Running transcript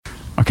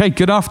Okay,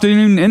 good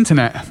afternoon,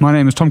 Internet. My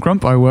name is Tom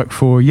Crump. I work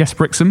for Yes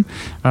Brixham,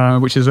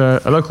 which is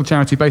a local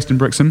charity based in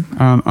Brixham.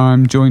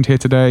 I'm joined here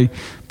today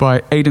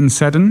by Aidan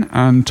Seddon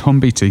and Tom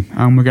Beattie.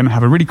 And we're going to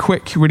have a really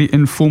quick, really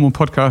informal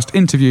podcast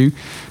interview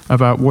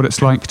about what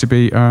it's like to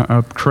be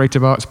a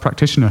creative arts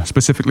practitioner.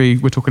 Specifically,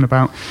 we're talking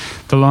about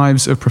the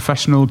lives of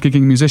professional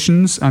gigging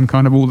musicians and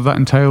kind of all that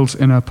entails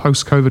in a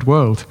post-COVID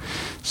world.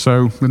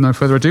 So with no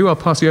further ado, I'll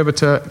pass you over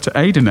to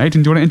Aidan.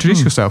 Aidan, do you want to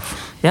introduce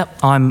yourself?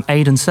 Yep, I'm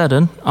Aidan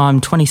Seddon. I'm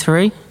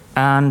 23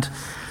 and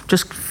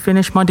just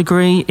finished my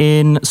degree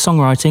in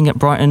songwriting at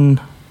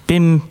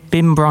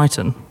BIM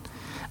Brighton.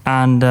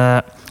 And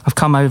I've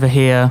come over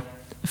here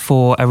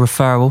for a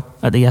referral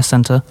at the Yes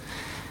Centre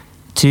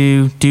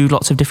to do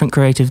lots of different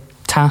creative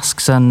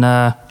tasks and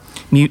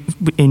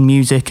in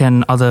music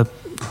and other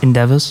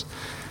endeavours.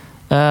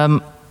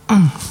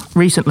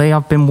 Recently,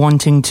 I've been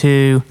wanting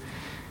to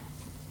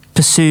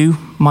pursue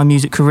my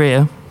music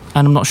career,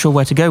 and I'm not sure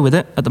where to go with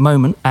it at the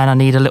moment, and I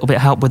need a little bit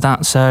of help with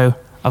that. So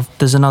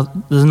there's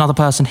another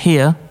person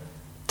here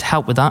to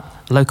help with that,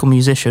 a local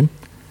musician,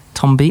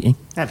 Tom Beattie.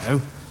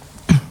 Hello.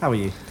 How are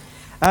you?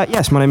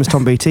 Yes, my name is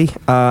Tom Beattie.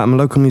 I'm a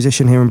local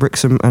musician here in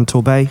Brixham and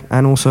Torbay,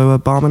 and also a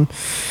barman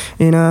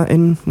in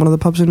one of the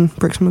pubs in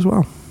Brixham as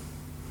well.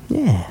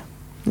 Yeah.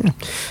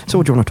 So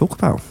what do you want to talk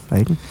about,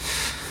 Aidan?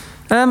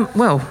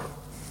 Well,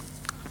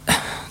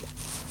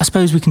 I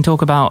suppose we can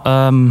talk about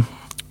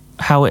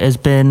how it has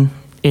been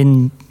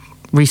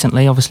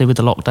recently, obviously with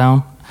the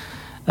lockdown.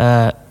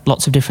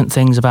 Lots of different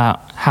things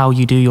about how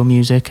you do your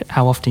music,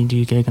 how often do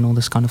you gig, and all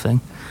this kind of thing.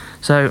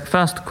 So,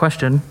 first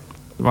question,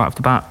 right off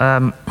the bat,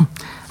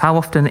 how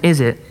often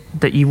is it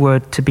that you were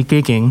to be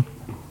gigging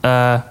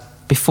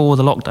before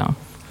the lockdown?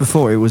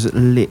 Before, it was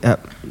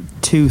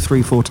 2,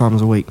 3, 4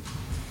 times a week,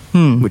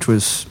 which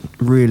was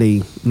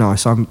really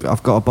nice.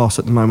 I've got a boss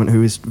at the moment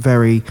who is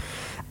very,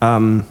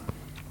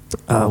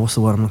 what's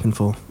the word I'm looking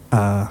for?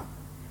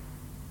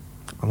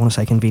 I want to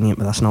say convenient,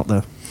 but that's not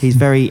he's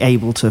very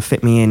able to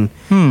fit me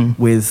in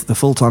with the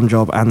full-time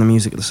job and the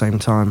music at the same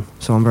time.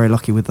 So I'm very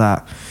lucky with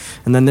that.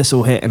 And then this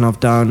all hit, and I've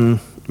done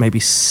maybe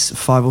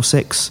 5 or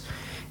 6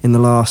 in the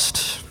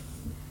last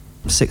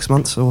 6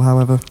 months or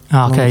however.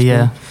 Okay,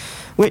 yeah.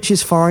 Which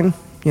is fine.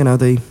 You know,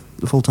 the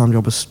full-time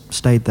job has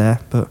stayed there,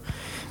 but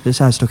this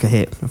has took a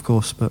hit, of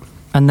course. But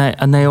And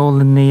they all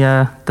in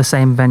the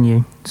same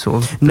venue,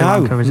 sort of?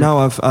 No,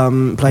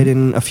 I've played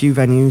in a few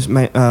venues,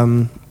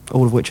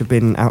 all of which have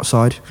been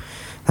outside,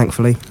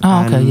 thankfully.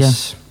 Oh, okay, yeah.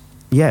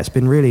 Yeah, it's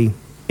been really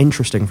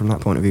interesting from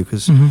that point of view,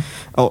 because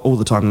all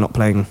the time I'm not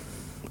playing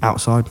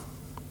outside,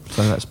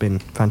 so that's been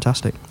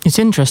fantastic. It's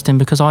interesting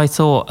because I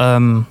thought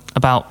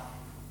about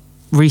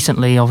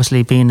recently,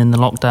 obviously being in the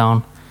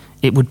lockdown,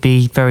 it would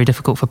be very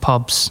difficult for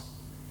pubs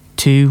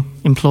to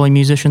employ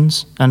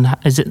musicians, and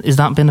is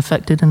that been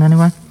affected in any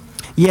way?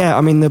 Yeah,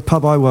 I mean, the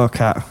pub I work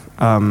at,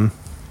 I'll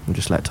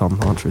just let Tom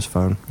answer his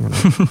phone, you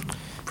know.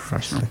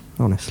 Professional.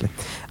 Honestly.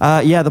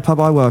 Yeah, the pub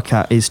I work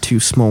at is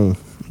too small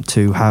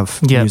to have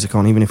music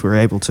on, even if we were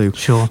able to.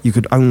 Sure. You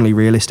could only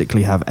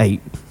realistically have 8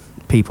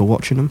 people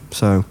watching them,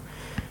 so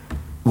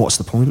what's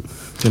the point?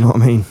 Do you know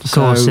what I mean? Of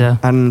course, yeah.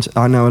 And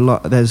I know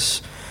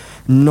there's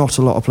not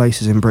a lot of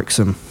places in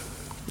Brixham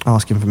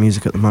asking for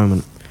music at the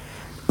moment,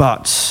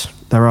 but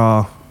there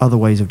are other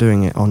ways of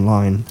doing it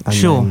online. And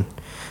sure. Then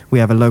we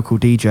have a local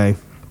DJ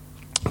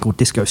called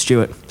Disco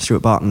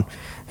Stuart Barton,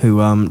 who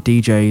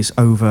DJs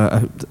over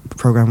a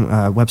program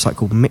website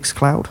called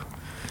Mixcloud.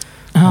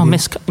 Oh,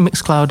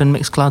 Mixcloud and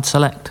Mixcloud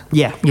Select.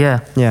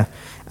 Yeah.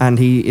 And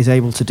he is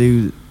able to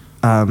do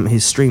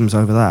his streams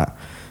over that,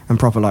 and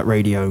proper like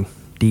radio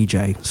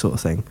DJ sort of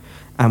thing.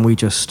 And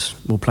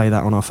we'll play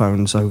that on our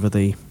phones over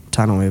the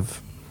tannoy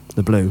of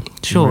the Blue.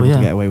 Sure, We're able yeah.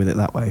 to get away with it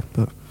that way,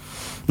 but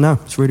no,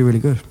 it's really, really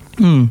good.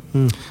 And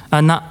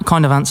that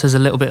kind of answers a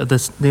little bit of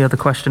the other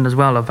question as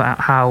well about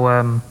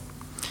how,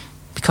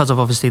 because of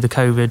obviously the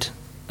COVID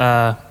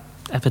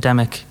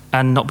epidemic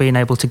and not being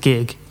able to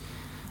gig,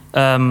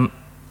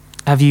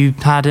 have you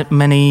had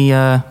many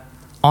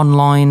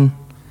online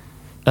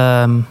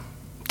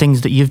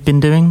things that you've been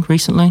doing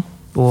recently,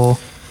 or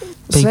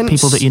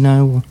people that you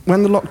know?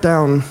 When the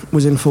lockdown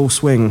was in full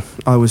swing,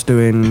 I was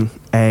doing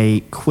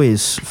a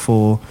quiz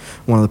for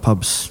one of the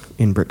pubs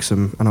in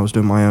Brixham, and I was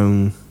doing my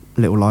own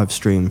little live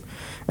stream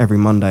every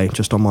Monday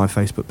just on my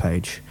Facebook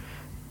page,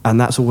 and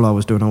that's all I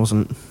was doing. I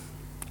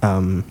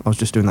was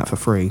just doing that for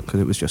free because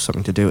it was just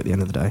something to do at the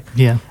end of the day.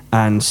 Yeah.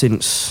 And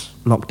since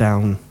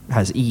lockdown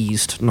has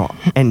eased, not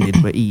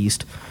ended but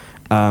eased,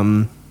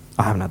 I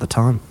haven't had the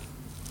time.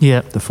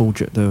 Yeah. The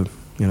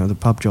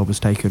pub job has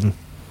taken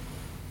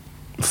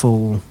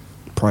full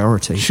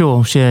priority.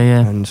 Sure,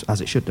 yeah. And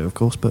as it should do, of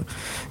course. But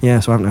yeah,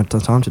 so I haven't had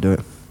the time to do it.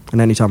 And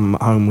any time I'm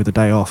at home with a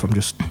day off, I'm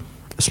just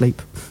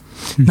asleep.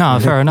 No,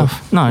 fair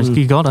enough. No,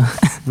 you gotta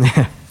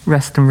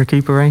rest and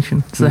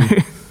recuperation. So,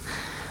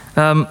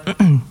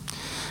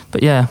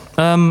 but yeah.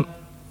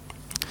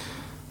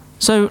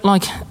 So,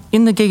 like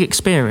in the gig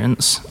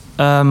experience,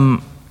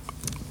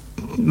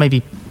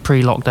 maybe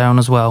pre-lockdown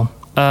as well.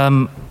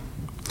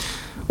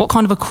 What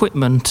kind of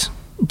equipment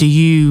do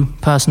you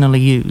personally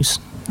use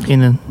in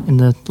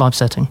the live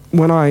setting?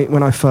 When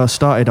I first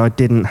started, I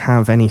didn't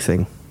have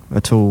anything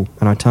at all,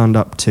 and I turned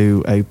up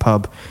to a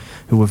pub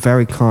who were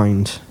very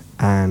kind,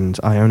 and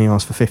I only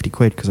asked for 50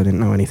 quid because I didn't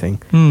know anything.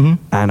 Mm-hmm.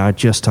 And I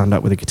just turned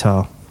up with a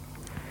guitar,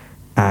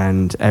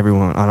 and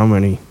I'm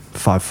only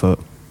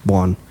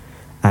 5'1",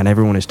 and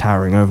everyone is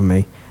towering over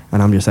me,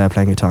 and I'm just there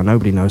playing guitar.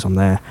 Nobody knows I'm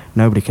there.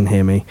 Nobody can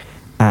hear me,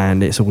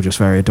 and it's all just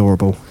very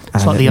adorable.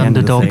 It's and like the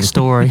underdog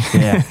story.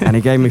 Yeah, and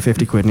he gave me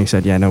 50 quid, and he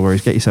said, "Yeah, no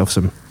worries. Get yourself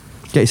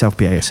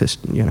PA assist,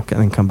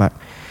 then come back."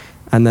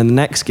 And then the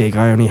next gig,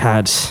 I only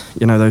had,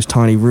 those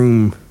tiny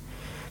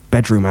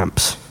bedroom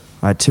amps.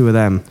 I had 2 of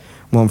them,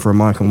 one for a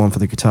mic and one for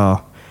the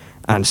guitar,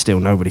 and still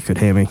nobody could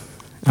hear me.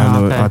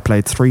 And I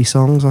played 3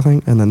 songs, I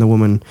think, and then the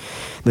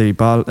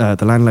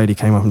landlady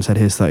came up and said,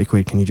 "Here's 30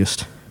 quid, can you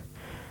just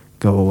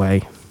go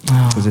away?"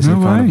 Because this is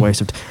kind of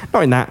waste of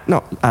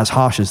not as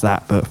harsh as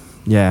that, but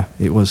yeah,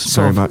 it was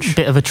very much a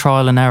bit of a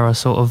trial and error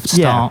sort of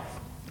start.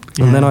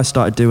 Yeah. And then I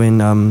started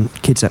doing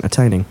kids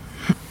entertaining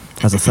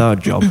as a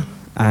third job,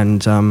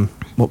 and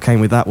what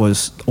came with that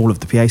was all of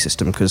the PA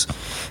system, because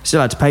still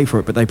had to pay for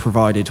it, but they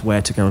provided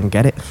where to go and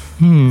get it,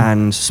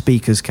 and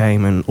speakers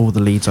came and all the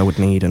leads I would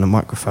need and a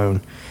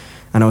microphone,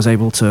 and I was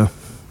able to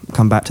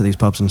come back to these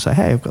pubs and say,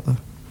 "Hey, I've got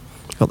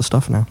the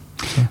stuff now."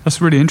 So. That's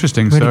really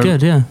interesting. Really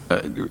good, yeah.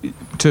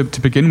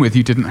 To begin with,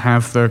 you didn't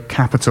have the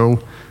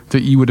capital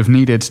that you would have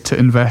needed to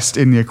invest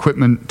in the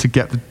equipment to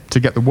get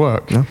the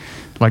work,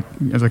 like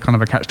as a kind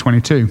of a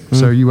catch-22.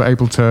 So you were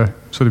able to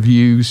sort of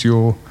use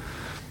your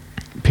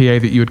PA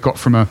that you had got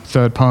from a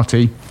third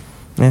party,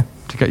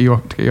 to get you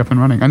up and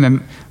running. And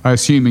then I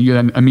assume you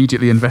then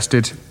immediately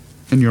invested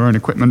in your own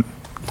equipment.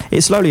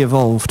 It slowly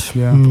evolved,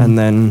 Yeah. And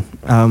then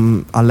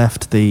I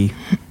left the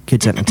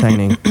kids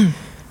entertaining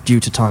due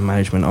to time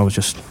management. I was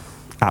just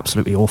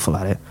absolutely awful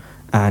at it,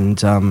 and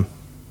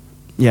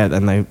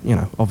then they,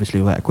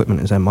 obviously all that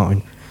equipment is then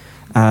mine,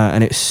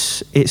 and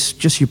it's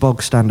just your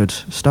bog standard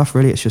stuff,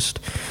 really. It's just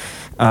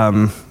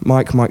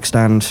mic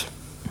stand,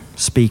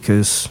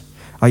 speakers.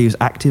 I use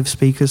active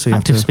speakers. So you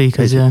active have to,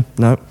 speakers, yeah.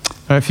 No.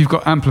 If you've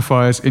got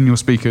amplifiers in your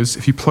speakers,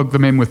 if you plug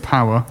them in with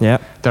power,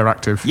 they're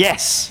active.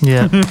 Yes.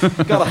 Yeah.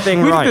 Got a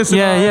thing right.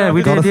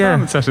 We did we did.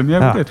 sound session. We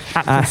did.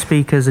 Active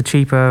speakers are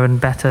cheaper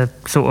and better,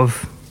 sort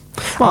of.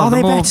 Well, are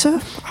they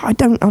better? I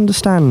don't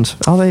understand.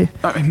 Are they?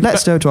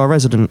 Let's go to our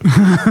resident.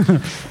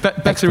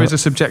 Better is a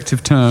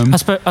subjective term.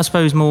 I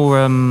suppose more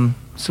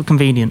sort of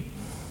convenient.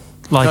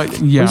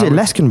 Is it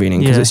less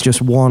convenient because it's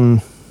just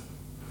one?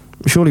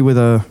 Surely with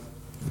a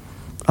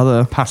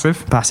other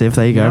passive.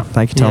 There you go. Yeah.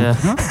 Thank you, Tom. Yeah.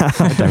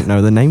 I don't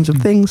know the names of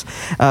things.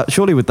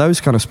 Surely with those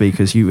kind of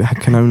speakers, you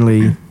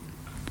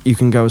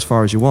can go as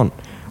far as you want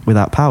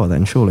without power.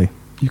 Then surely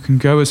you can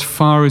go as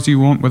far as you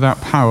want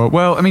without power.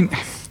 Well, I mean.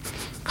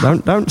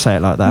 Don't say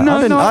it like that.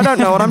 I don't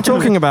know what I'm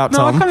talking about,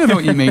 Tom. No, I kind of know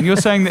what you mean. You're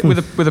saying that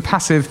with a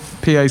passive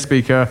PA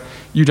speaker,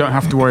 you don't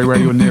have to worry where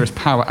your nearest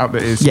power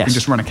outlet is. Yes. You can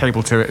just run a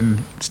cable to it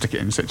and stick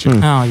it in situ.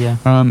 Oh yeah.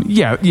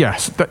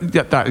 Yes,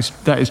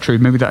 that is true.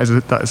 Maybe that is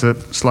a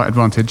slight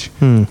advantage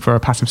for a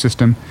passive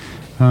system.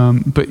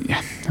 But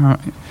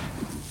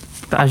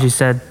as you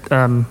said,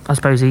 I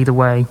suppose either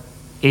way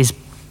is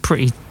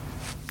pretty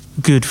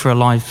good for a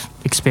live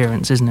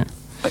experience, isn't it?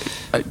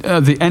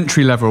 The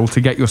entry level to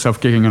get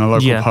yourself gigging in a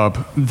local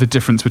pub, the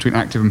difference between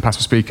active and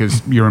passive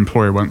speakers, your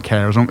employer won't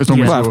care as long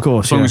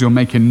as you're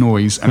making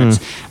noise, and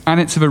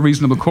it's of a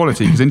reasonable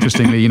quality. Because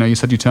interestingly, you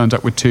said you turned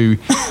up with 2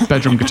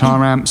 bedroom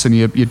guitar amps and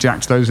you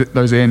jacked those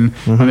in,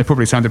 and they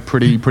probably sounded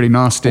pretty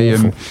nasty.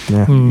 Awful.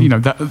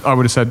 And that I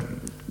would have said.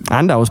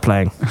 And I was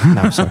playing.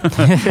 No, sorry.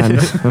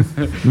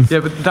 Yeah,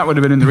 but that would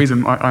have been the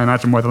reason, I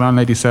imagine, why the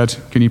landlady said,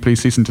 "Can you please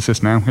cease and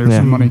desist now? Here's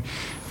some money."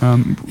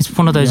 It's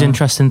one of those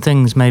interesting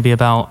things maybe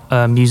about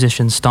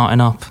musicians starting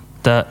up,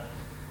 that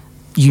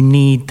you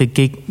need the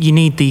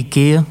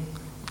gear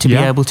to be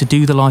able to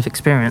do the live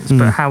experience,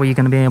 but how are you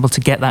going to be able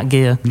to get that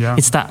gear? Yeah.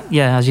 It's that,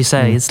 as you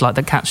say, it's like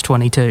the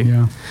catch-22.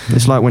 Yeah.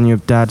 It's like when your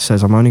dad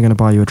says, "I'm only going to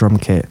buy you a drum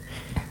kit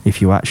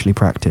if you actually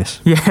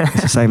practice." Yeah.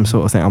 It's the same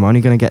sort of thing. I'm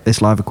only going to get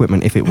this live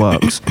equipment if it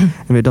works.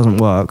 If it doesn't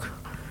work,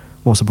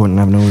 what's the point in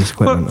having all this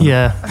equipment?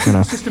 Well,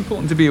 it's just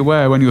important to be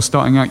aware when you're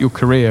starting out your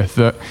career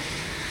that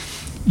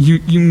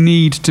you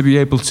need to be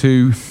able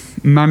to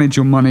manage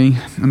your money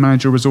and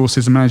manage your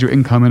resources and manage your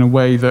income in a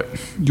way that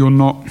you're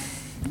not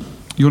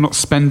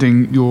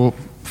spending your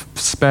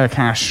spare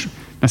cash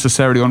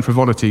necessarily on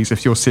frivolities.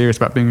 If you're serious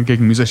about being a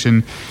gigging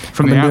musician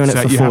from the outset,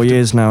 I've been doing it for 4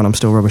 years now, and I'm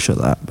still rubbish at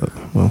that. But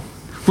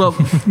well,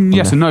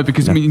 yes and no,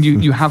 because I mean,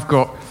 you have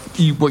got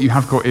what you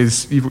have got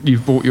is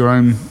you've bought your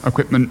own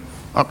equipment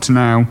up to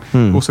now.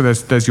 Also,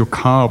 there's your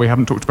car. We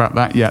haven't talked about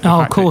that yet.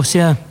 Oh, of course,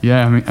 yeah.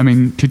 Yeah, I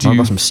mean, could you? I've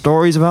got some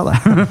stories about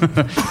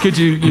that.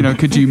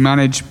 Could you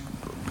manage?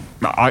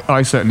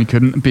 I certainly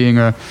couldn't,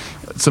 being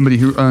somebody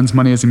who earns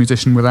money as a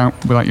musician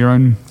without your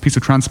own piece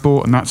of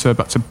transport, and that's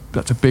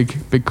a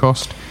big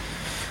cost.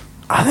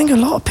 I think a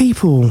lot of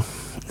people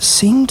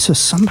seem to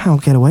somehow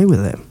get away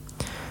with it,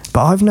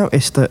 but I've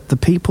noticed that the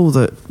people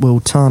that will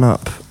turn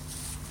up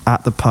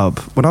at the pub,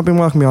 when I've been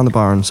working behind the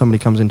bar and somebody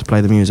comes in to play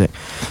the music,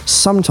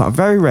 sometimes,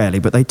 very rarely,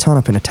 but they turn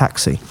up in a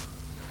taxi.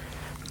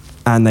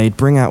 And they'd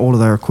bring out all of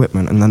their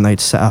equipment, and then they'd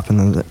set up, and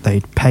then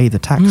they'd pay the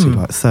taxi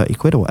like 30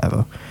 quid or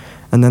whatever.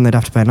 And then they'd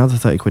have to pay another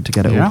 30 quid to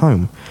get it all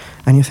home.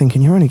 And you're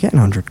thinking, you're only getting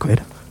 100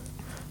 quid.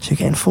 So you're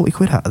getting 40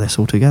 quid out of this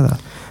altogether.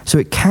 So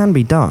it can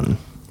be done.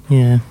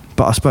 Yeah.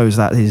 But I suppose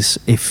that is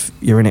if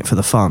you're in it for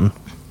the fun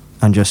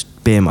and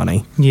just beer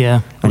money.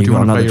 Yeah. And you've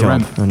got another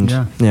job. Rent? And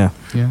yeah.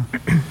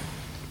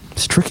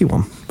 It's a tricky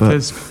one. But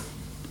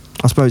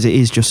I suppose it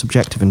is just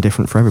subjective and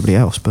different for everybody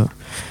else. But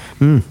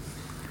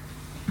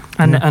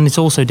And it's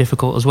also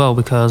difficult as well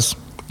because,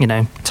 you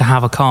know, to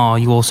have a car,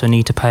 you also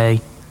need to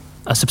pay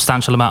a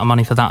substantial amount of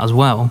money for that as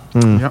well.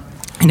 Yep.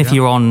 And if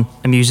you're on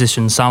a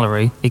musician's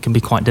salary, it can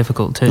be quite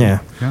difficult too. Yeah.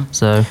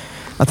 So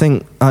I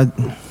think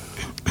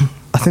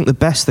the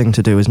best thing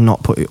to do is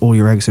not put all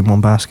your eggs in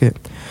one basket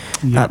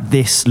at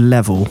this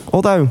level.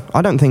 Although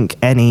I don't think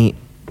any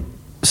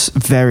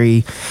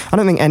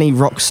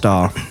rock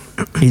star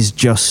is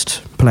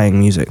just playing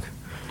music.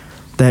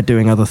 They're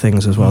doing other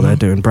things as well. They're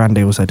doing brand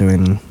deals, they're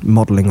doing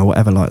modelling or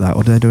whatever like that,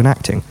 or they're doing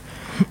acting.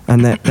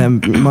 And their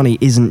money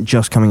isn't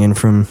just coming in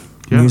from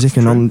music.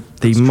 And on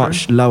the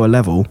much lower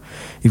level,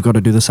 you've got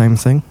to do the same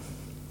thing.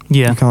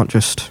 Yeah. You can't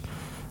just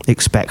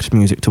expect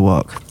music to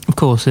work. Of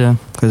course, yeah.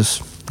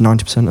 Because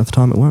 90% of the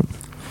time it won't.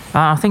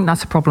 I think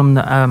that's a problem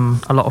that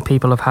a lot of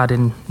people have had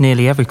in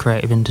nearly every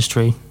creative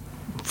industry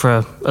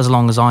for as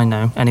long as I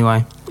know,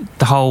 anyway.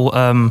 The whole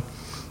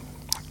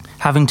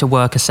having to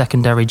work a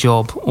secondary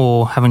job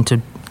or having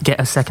to get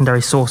a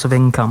secondary source of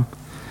income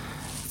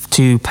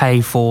to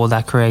pay for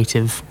their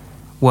creative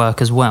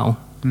work as well.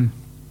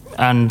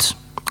 And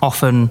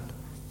often,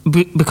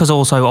 because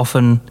also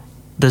often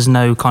there's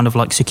no kind of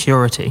like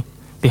security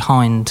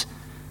behind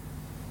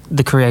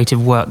the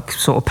creative work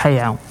sort of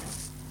payout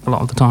a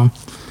lot of the time.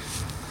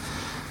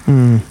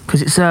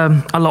 Because it's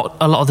a lot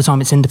of the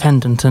time it's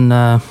independent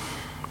and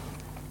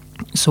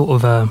sort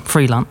of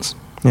freelance.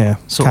 Yeah,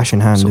 cash in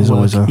hand is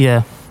always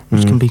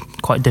which can be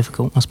quite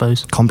difficult, I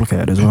suppose.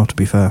 Complicated as well, to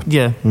be fair.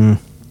 Yeah.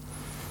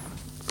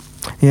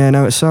 Yeah,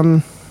 no, it's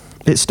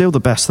still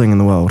the best thing in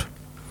the world.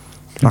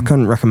 I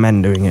couldn't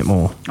recommend doing it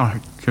more. I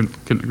couldn't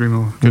agree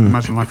more. Couldn't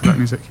imagine life without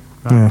music.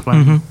 Without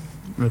playing,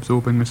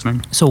 absorbing,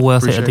 listening. It's all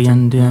worth it at the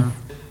end,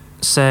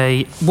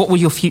 Say, what were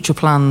your future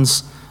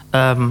plans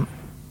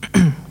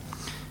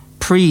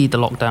pre the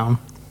lockdown,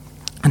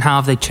 and how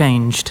have they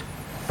changed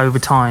over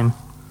time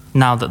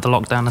now that the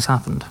lockdown has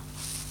happened?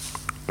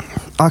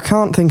 I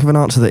can't think of an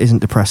answer that isn't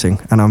depressing,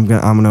 and I'm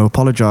going to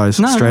apologise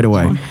straight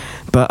away. Fine.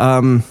 But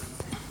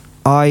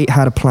I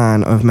had a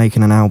plan of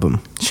making an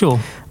album. Sure.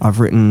 I've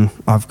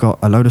got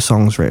a load of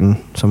songs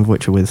written, some of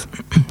which are with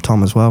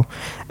Tom as well,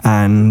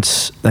 and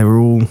they were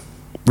all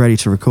ready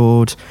to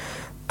record.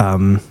 I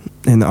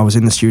was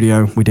in the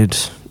studio, we did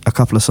a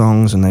couple of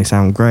songs and they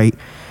sound great,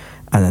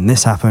 and then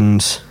this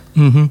happened,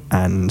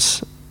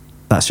 and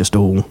that's just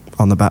all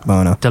on the back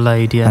burner.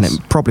 Delayed, yes. And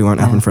it probably won't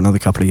happen for another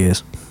couple of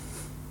years,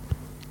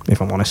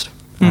 if I'm honest.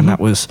 And that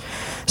was...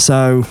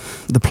 So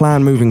the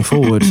plan moving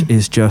forward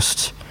is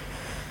just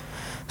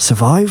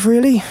survive,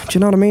 really. Do you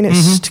know what I mean?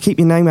 It's to keep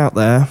your name out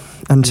there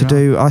and to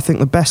do... I think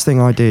the best thing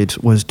I did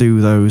was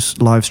do those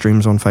live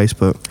streams on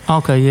Facebook.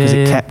 Okay, yeah, because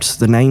it kept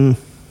the name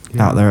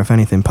out there, if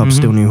anything. Pubs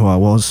still knew who I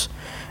was.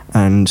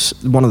 And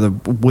one of the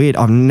weird...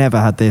 I've never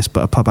had this,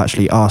 but a pub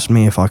actually asked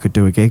me if I could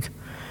do a gig.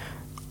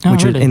 Oh,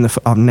 really?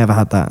 I've never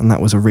had that, and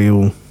that was a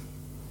real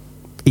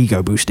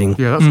ego boosting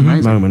that's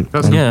amazing. moment.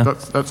 That's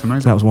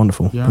amazing. That was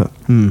wonderful. Yeah.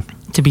 But,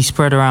 to be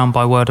spread around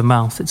by word of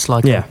mouth, it's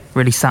like a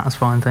really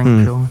satisfying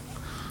thing, sure.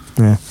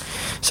 Yeah.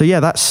 So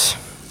that's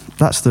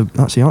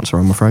the answer,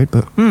 I'm afraid.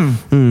 But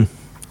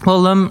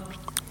well,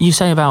 you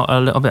say about a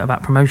little bit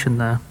about promotion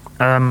there.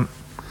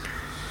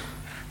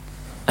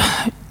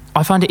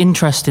 I find it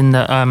interesting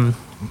that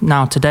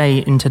now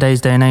in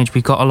today's day and age,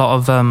 we've got a lot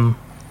of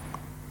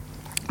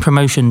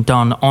promotion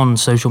done on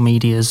social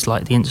medias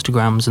like the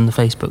Instagrams and the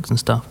Facebooks and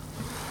stuff.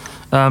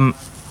 Have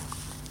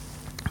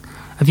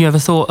you ever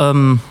thought,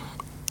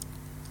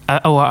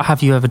 or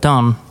have you ever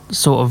done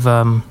sort of,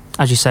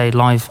 as you say, a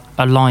live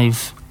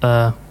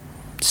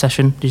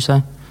session? Did you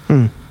say?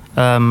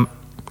 Have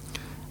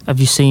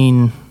you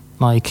seen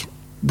like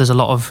there's a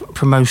lot of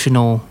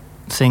promotional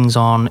things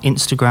on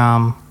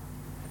Instagram,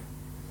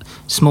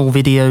 small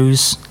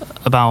videos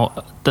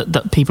about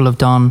that people have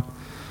done,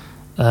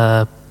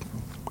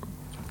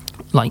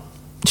 like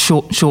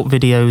short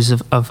videos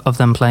of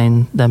them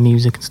playing their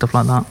music and stuff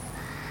like that.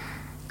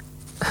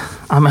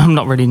 I'm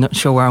not really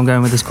sure where I'm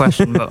going with this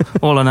question, but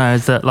all I know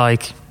is that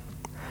like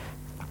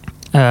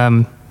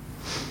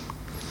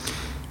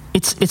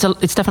it's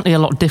definitely a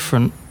lot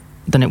different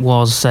than it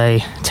was,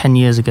 say, 10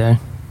 years ago,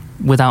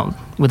 without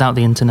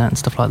the internet and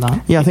stuff like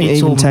that. Yeah, I think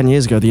even 10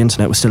 years ago, the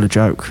internet was still a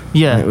joke.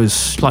 Yeah, it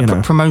was like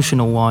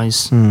promotional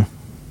wise.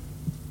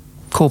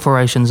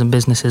 Corporations and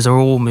businesses are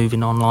all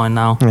moving online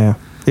now. Yeah,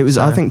 it was.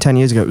 So, I think 10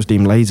 years ago it was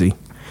deemed lazy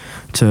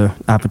to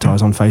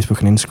advertise on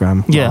Facebook and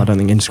Instagram. Yeah, I don't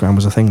think Instagram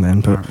was a thing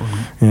then, but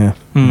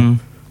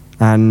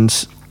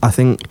and I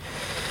think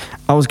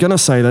I was going to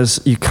say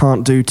you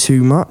can't do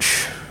too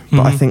much,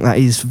 but I think that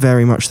is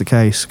very much the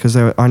case, because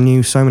I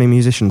knew so many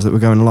musicians that were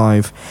going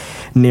live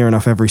near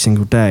enough every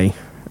single day,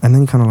 and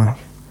then kind of like,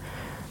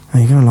 are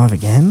you going live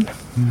again?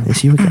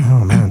 It's you again?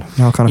 Oh man,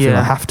 now I kind of feel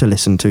I have to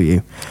listen to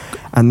you.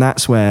 And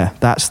it's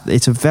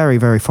a very,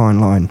 very fine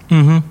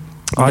line.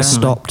 I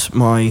stopped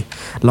my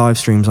live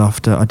streams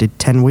after I did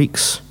 10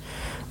 weeks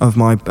of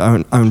my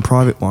own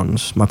private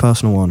ones, my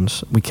personal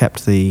ones. We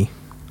kept I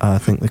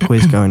think the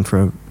quiz going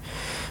for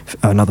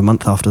another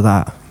month after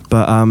that.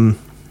 But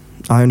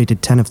I only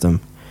did 10 of them.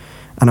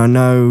 And I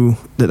know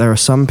that there are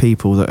some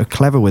people that are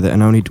clever with it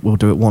and only will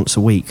do it once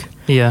a week.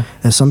 Yeah.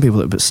 There's some people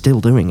that are still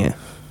doing it.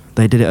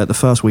 They did it at the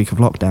first week of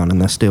lockdown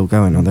and they're still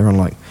going. And they're on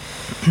like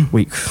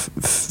week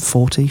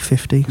 40,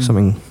 50,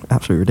 something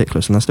absolutely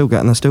ridiculous. And they're still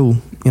getting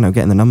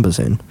the numbers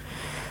in.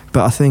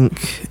 But I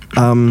think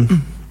I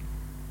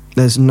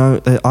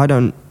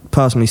don't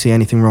personally see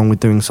anything wrong with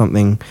doing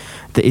something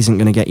that isn't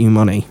going to get you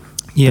money.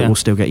 That will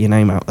still get your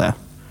name out there.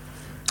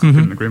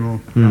 Couldn't agree more.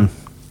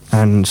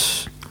 And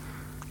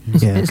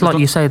it's like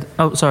you say.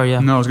 Oh, sorry. Yeah.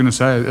 No, I was going to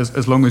say,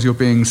 as long as you're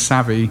being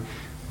savvy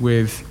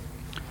with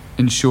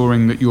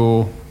ensuring that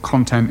your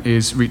content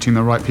is reaching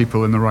the right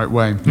people in the right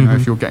way. You know,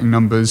 if you're getting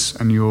numbers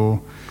and you're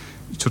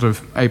sort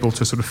of able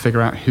to sort of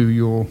figure out who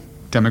your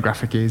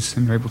demographic is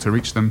and you're able to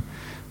reach them,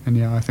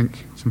 then I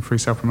think some free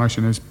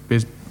self-promotion is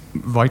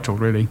vital,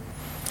 really.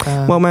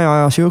 Well, may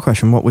I ask you a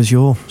question? What was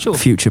your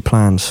future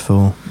plans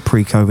for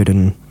pre-COVID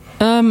and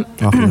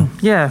after that?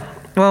 Yeah.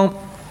 Well,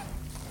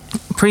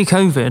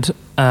 pre-COVID,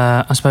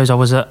 I suppose I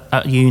was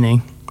at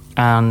uni,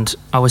 and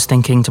I was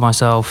thinking to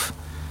myself,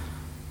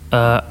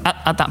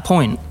 at that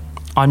point,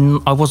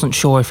 I wasn't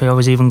sure if I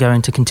was even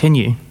going to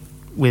continue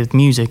with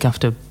music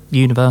after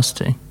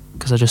university,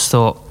 because I just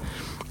thought,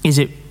 is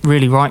it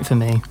really right for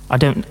me?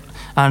 And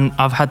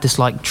I've had this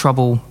like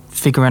trouble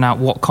figuring out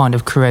what kind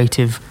of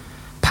creative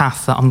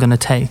path that I'm going to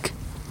take.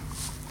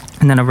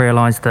 And then I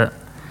realised that,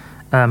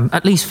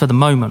 at least for the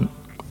moment,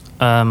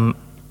 in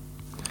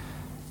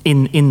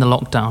the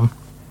lockdown,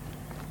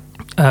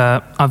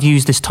 I've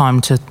used this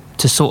time to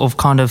sort of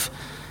kind of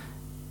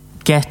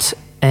get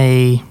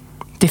a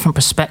different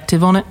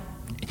perspective on it.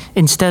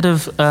 Instead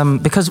of,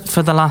 because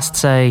for the last,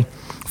 say,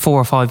 4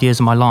 or 5 years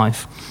of my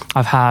life,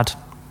 I've had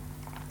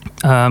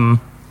I've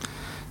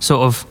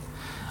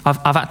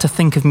had to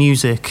think of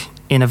music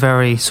in a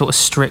very sort of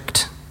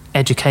strict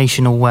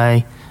educational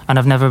way, and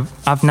I've never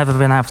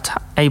been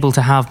able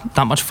to have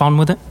that much fun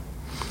with it,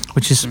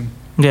 which is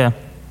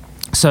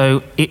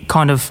so it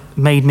kind of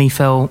made me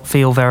feel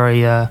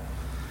very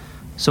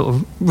sort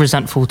of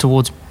resentful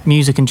towards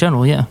music in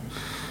general,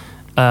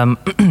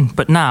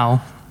 but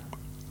now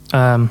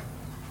I'm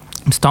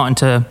starting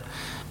to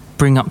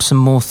bring up some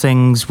more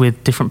things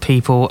with different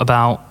people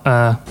about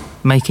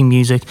making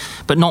music,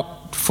 but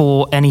not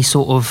for any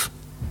sort of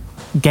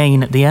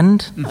gain at the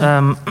end.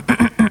 I'm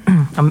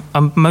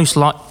most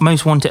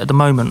want it at the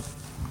moment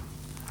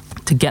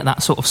to get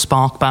that sort of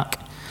spark back,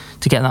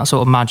 to get that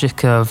sort of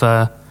magic of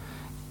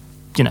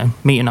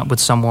meeting up with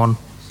someone,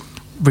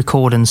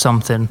 recording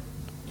something,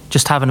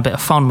 just having a bit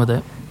of fun with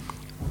it,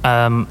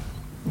 and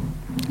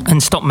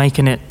stop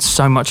making it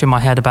so much in my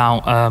head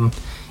about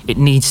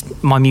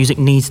my music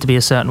needs to be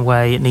a certain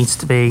way, it needs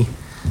to be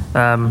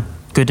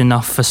good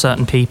enough for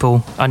certain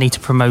people, I need to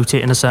promote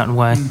it in a certain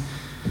way.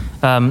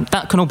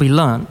 That can all be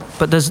learnt,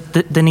 but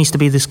there needs to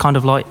be this kind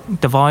of like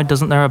divide,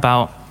 doesn't there,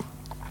 about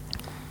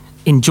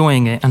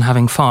enjoying it and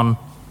having fun,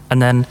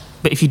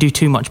 but if you do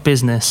too much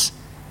business,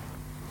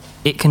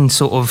 it can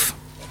sort of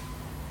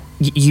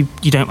you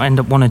don't end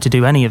up wanting to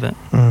do any of it.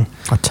 I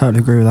totally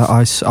agree with that.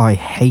 I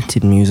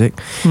hated music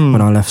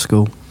when I left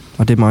school.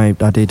 I did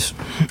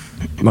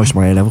most of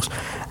my A-levels,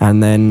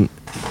 and then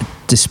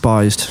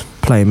despised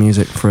playing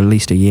music for at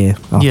least a year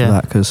after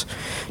that, because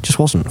it just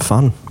wasn't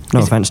fun.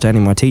 No offence to any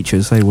of my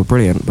teachers, they were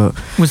brilliant, but...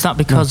 Was that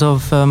because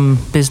of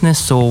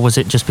business, or was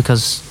it just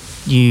because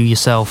you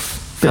yourself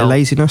bit of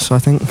laziness, I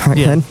think, back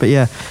then, but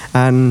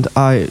and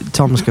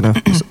Tom's going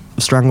to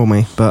strangle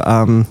me, but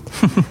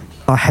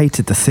I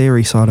hated the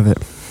theory side of it.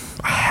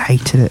 I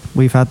hated it.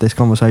 We've had this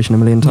conversation a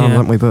million times,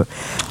 haven't we, but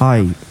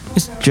I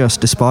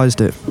just despised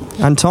it.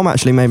 And Tom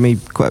actually made me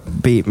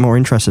be more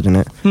interested in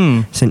it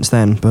since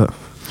then, but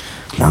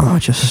no, I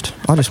just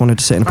wanted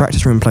to sit in a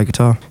practice room and play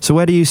guitar. So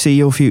where do you see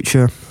your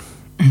future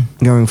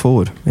going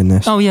forward in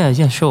this? Oh, yeah,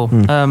 sure.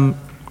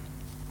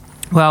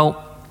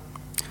 Well,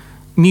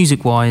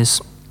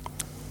 music-wise,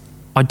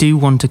 I do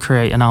want to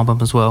create an album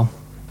as well.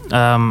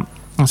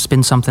 It's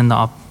been something that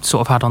I've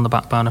sort of had on the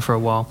back burner for a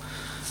while.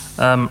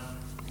 I've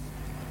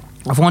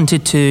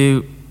wanted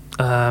to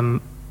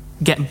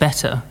get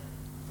better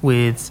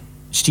with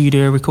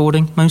studio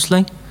recording,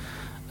 mostly.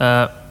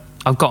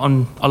 I've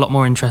gotten a lot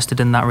more interested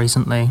in that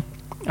recently,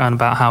 and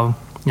about how,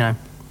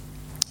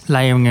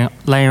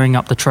 layering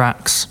up the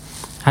tracks,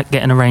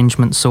 getting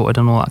arrangements sorted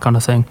and all that kind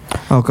of thing.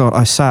 Oh God,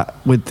 I sat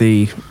with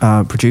the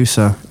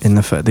producer in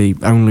the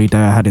only day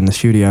I had in the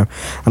studio,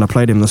 and I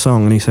played him the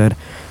song, and he said,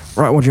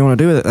 "Right, what do you want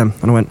to do with it then?"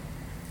 And I went,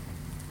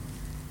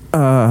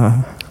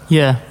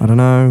 Yeah. I don't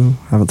know.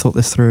 I haven't thought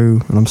this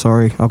through, and I'm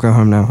sorry. I'll go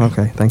home now.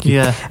 Okay, thank you.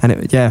 Yeah. And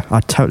I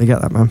totally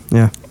get that, man.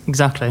 Yeah.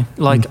 Exactly.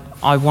 Like,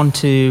 I want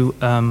to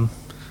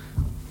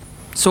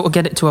sort of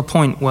get it to a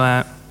point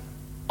where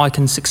I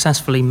can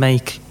successfully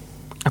make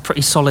a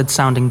pretty solid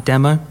sounding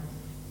demo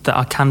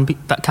that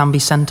can be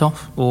sent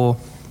off or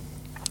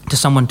to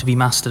someone to be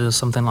mastered or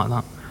something like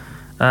that.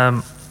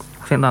 I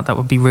think that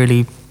would be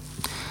really,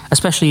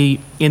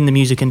 especially in the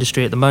music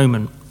industry at the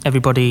moment,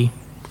 everybody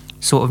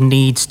sort of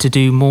needs to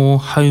do more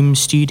home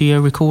studio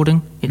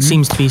recording. It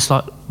seems to be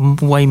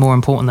way more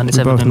important than it's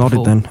ever been before. We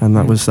both nodded then, and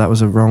that was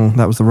the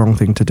wrong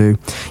thing to do.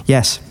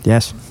 Yes.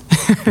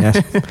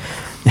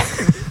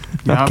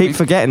 I keep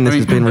forgetting this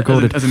has been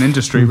recorded. As an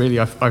industry, really,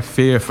 I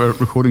fear for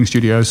recording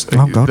studios.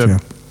 Oh God, yeah.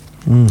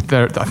 I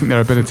think their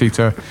ability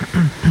to,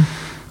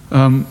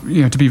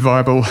 to be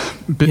viable,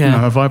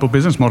 a viable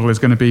business model is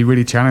going to be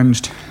really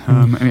challenged,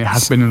 and it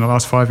has been in the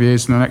last 5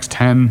 years. In the next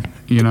 10,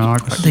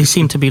 they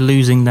seem to be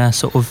losing their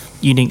sort of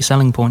unique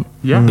selling point.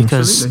 Yeah,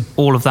 because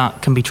absolutely. all of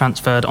that can be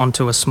transferred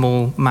onto a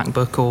small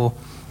MacBook or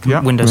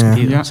Windows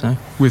computer. Yeah. So.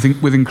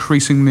 With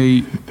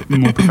increasingly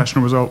more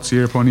professional results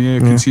year upon year,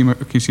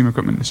 consumer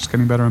equipment is just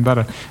getting better and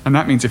better, and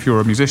that means if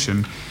you're a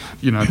musician,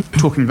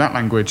 talking that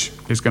language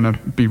is going to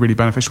be really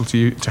beneficial to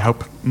you to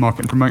help market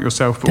and promote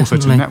yourself, but also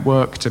to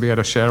network, to be able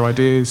to share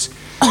ideas,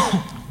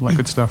 all that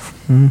good stuff.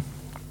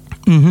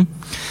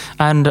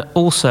 And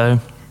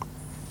also,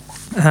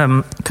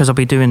 because I'll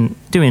be doing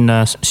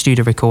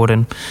studio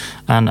recording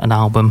and an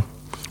album.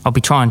 I'll be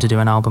trying to do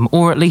an album,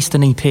 or at least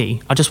an EP.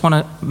 I just want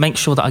to make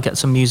sure that I get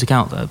some music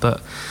out there.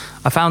 But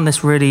I found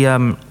this really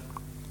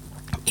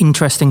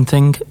interesting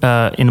thing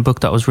in a book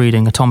that I was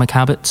reading, Atomic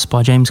Habits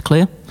by James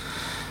Clear.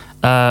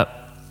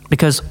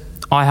 Because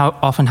I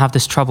often have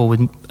this trouble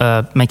with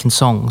making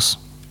songs.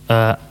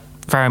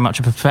 Very much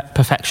a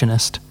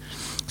perfectionist.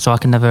 So I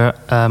can never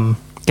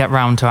get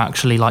round to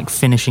actually like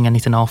finishing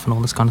anything off and all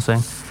this kind of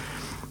thing.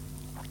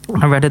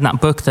 I read in that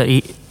book that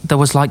there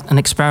was like an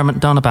experiment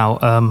done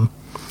about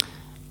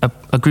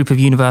a group of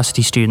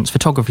university students,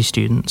 photography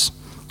students.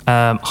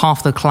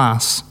 Half the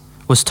class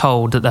was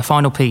told that their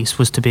final piece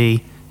was to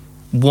be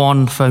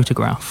one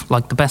photograph,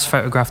 like the best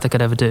photograph they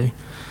could ever do,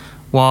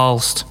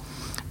 whilst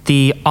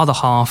the other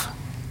half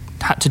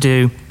had to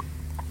do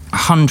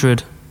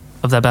 100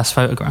 of their best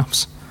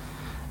photographs.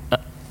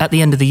 At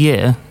the end of the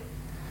year,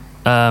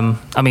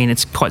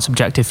 it's quite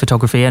subjective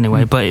photography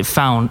anyway, but they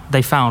found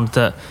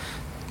that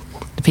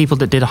the people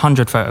that did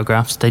 100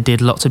 photographs, they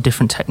did lots of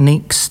different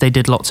techniques, they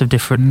did lots of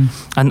different,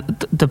 and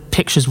the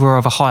pictures were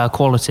of a higher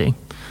quality.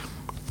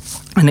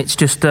 And it's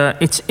just,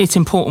 it's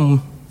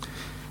important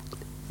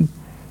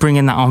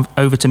bringing that on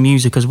over to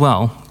music as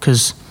well,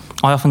 because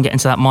I often get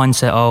into that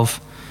mindset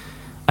of,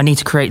 I need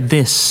to create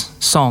this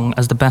song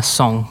as the best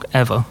song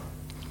ever.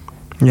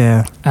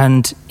 Yeah.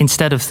 And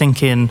instead of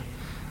thinking,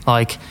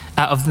 like,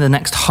 out of the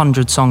next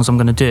 100 songs I'm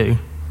going to do,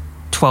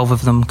 12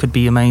 of them could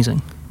be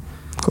amazing.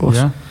 Of course.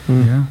 Yeah.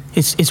 Yeah.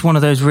 It's one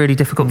of those really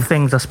difficult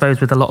things, I suppose,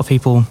 with a lot of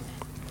people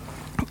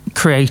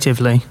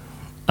creatively.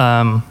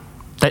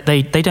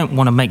 They don't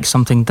want to make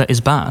something that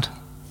is bad,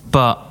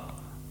 but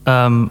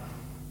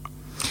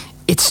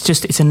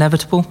it's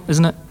inevitable,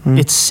 isn't it?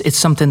 It's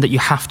something that you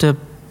have to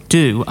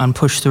do and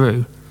push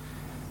through,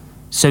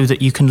 so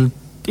that you can.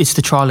 It's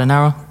the trial and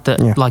error that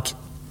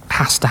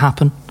has to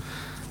happen,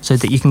 so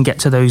that you can get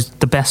to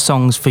the best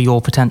songs for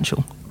your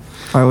potential.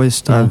 I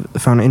always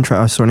found it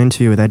interesting. I saw an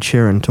interview with Ed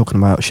Sheeran talking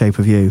about Shape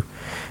of You,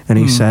 and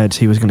he said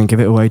he was going to give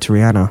it away to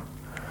Rihanna,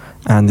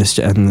 and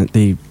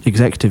the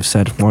executive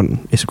said, "Well,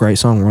 it's a great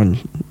song, Ron.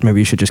 Maybe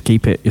you should just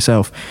keep it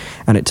yourself."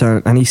 And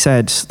and he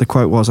said, the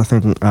quote was, I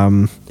think,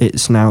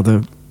 "It's now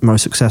the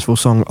most successful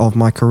song of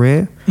my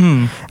career."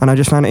 And I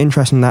just found it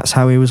interesting. That's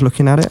how he was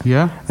looking at it.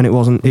 Yeah. And it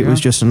wasn't. It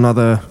was just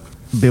another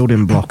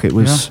building block. It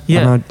was.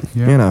 Yeah. I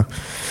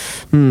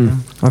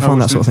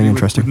found that sort of thing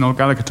interesting. With Noel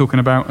Gallagher talking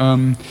about.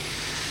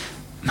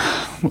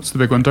 What's the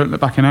big one? Don't Look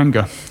Back in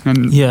Anger.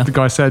 And the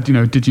guy said,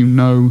 did you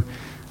know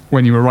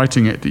when you were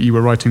writing it that you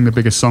were writing the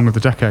biggest song of the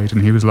decade?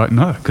 And he was like,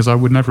 no, because I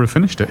would never have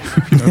finished it.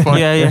 If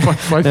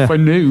I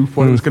knew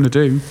what I was going to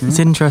do. It's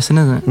interesting,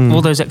 isn't it?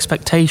 All those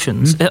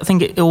expectations. I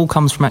think it all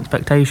comes from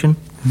expectation,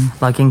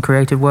 like in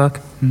creative work.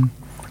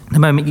 The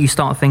moment you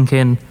start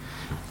thinking,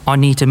 I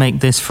need to make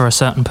this for a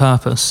certain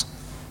purpose,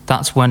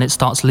 that's when it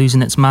starts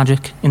losing its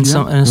magic in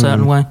a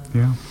certain way.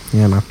 Yeah.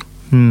 Yeah, man.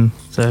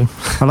 So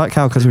I like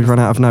how, because we've run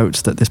out of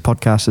notes, that this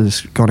podcast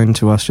has gone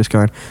into us just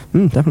going,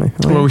 definitely.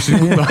 Well, we should.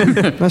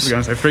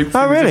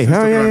 Really?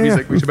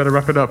 Music. We should better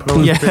wrap it up. We'll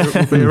be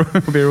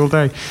here all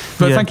day.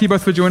 But thank you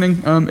both for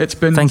joining. It's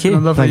been a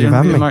lovely and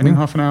enlightening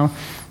half an hour.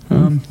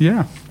 Well,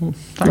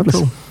 thanks.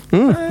 Cool.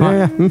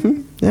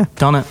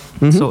 Done it.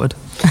 Sorted.